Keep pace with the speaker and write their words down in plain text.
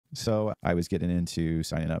So I was getting into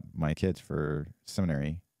signing up my kids for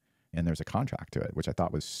seminary, and there's a contract to it, which I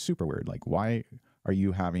thought was super weird. Like, why are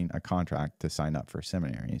you having a contract to sign up for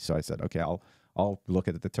seminary? So I said, okay, I'll look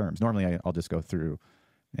at the terms. Normally I'll just go through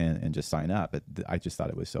and just sign up. But I just thought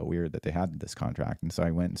it was so weird that they had this contract. And so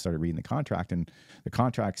I went and started reading the contract, and the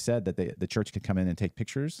contract said that the church could come in and take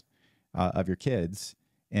pictures of your kids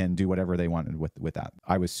and do whatever they wanted with that.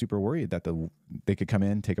 I was super worried that they could come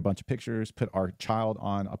in, take a bunch of pictures, put our child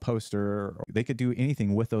on a poster. They could do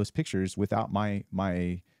anything with those pictures without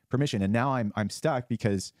my permission. And now I'm stuck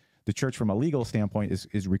because the church, from a legal standpoint,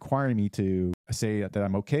 is requiring me to say that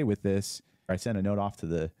I'm okay with this. I sent a note off to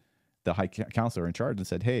the high counselor in charge and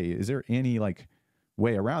said, hey, is there any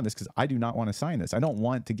way around this? Because I do not want to sign this. I don't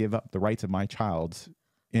want to give up the rights of my child's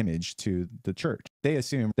image to the church. They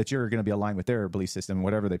assume that you're going to be aligned with their belief system.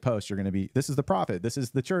 Whatever they post, you're going to be, this is the prophet, this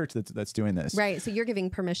is the church that's doing this. Right. So you're giving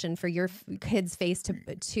permission for your kid's face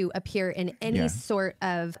to appear in any sort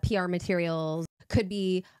of PR materials. Could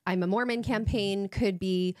be I'm a Mormon campaign, could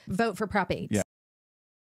be vote for Prop 8. Yeah.